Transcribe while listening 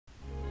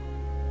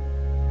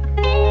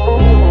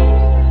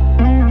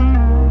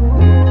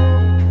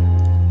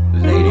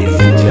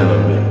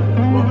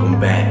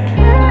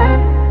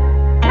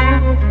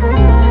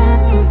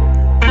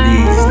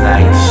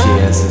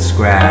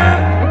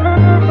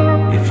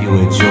you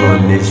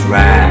enjoying this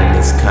ride and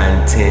this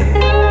content.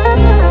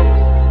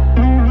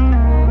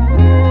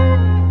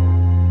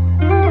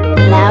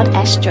 Loud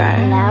Astro,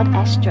 Loud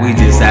Astro. We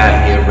just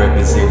out here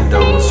representing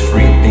those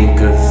free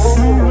thinkers,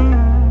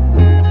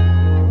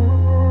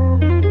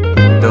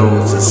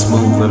 those that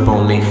smooth up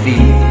on their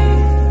feet.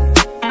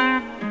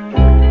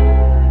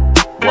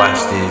 Watch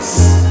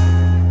this,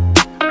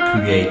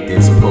 create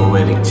this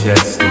poetic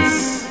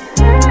justice.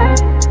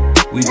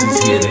 We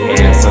just here to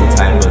have some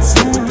type of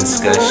simple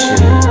discussion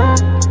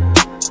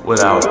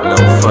without no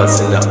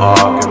fussing or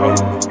arguing.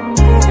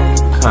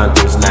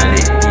 Congress not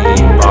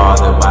being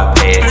bothered by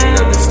passing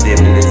of the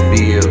stimulus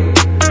bill.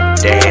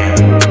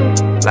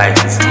 Damn,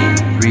 life is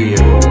getting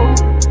real.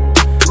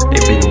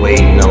 They've been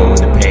waiting on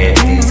to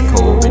pass these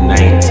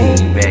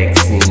COVID-19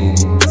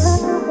 vaccines.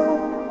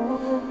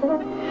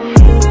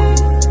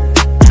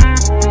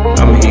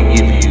 I'm here to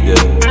give you the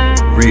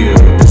real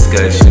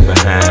discussion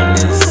behind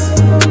this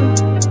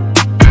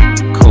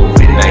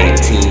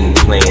COVID-19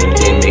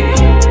 pandemic.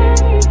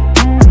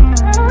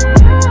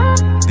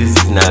 This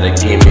is not a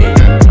gimmick.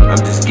 I'm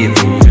just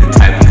giving you the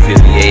type of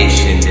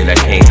affiliation that I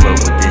came up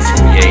with this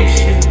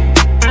creation.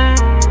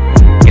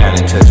 Got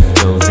in touch with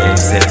those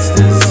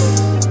ancestors.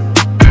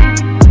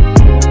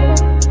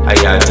 How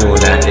y'all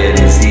doing out there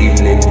this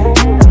evening?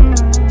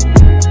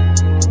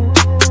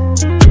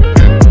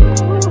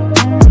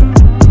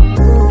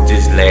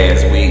 Just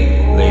last week,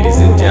 ladies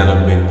and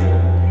gentlemen,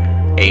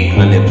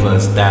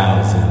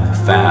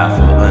 800,000+ filed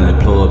for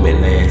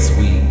unemployment last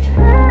week.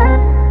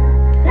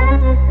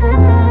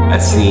 I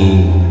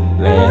seen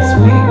last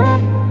week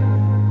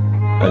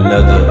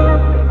another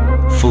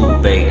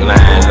food bank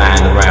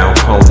lying around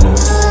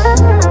corners.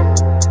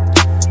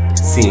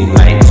 Seemed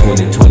like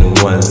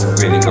 2021's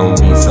really gonna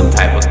be some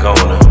type of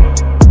goner.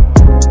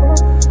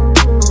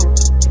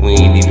 We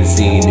ain't even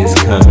seen this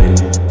coming.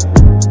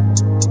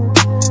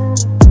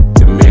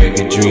 The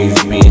American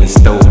dreams being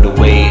stowed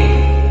away.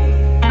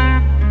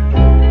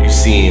 You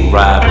seeing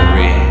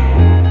robbery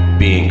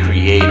being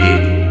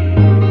created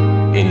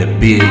in the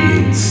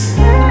billions.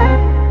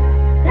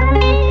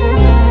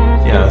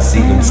 Y'all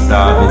see them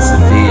starving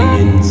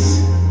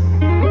civilians.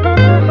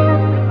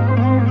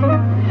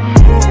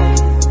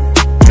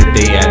 The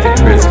day after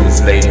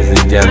Christmas, ladies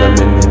and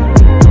gentlemen,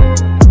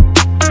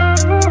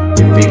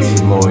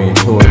 eviction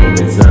moratorium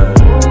is up.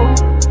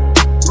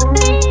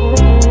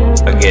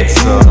 I guess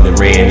some that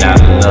ran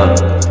out of luck.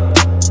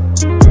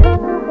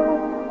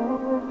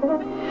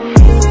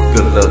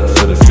 Good luck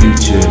for the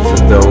future for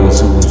those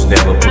who's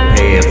never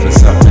prepared for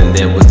something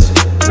that was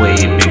way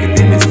bigger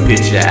than this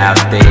picture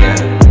out there.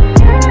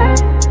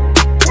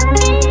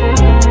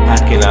 How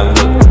can I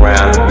look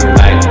around and be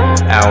like,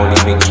 I don't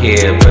even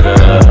care, but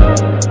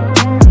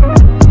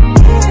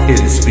here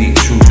to speak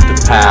truth to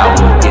power,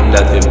 get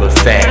nothing but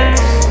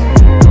facts,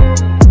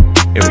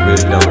 and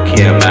really don't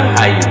care about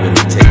how you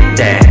really take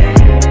that.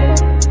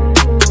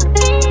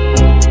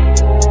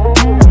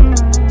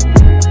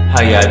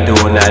 How y'all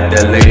doing out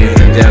there, ladies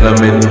and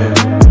gentlemen?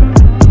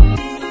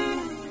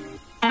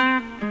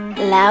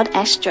 Loud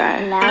Astro,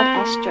 Loud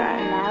Astro,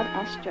 Loud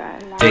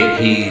Astro. Take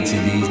heed to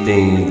these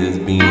things that's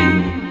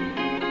being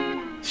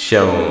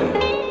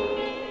shown.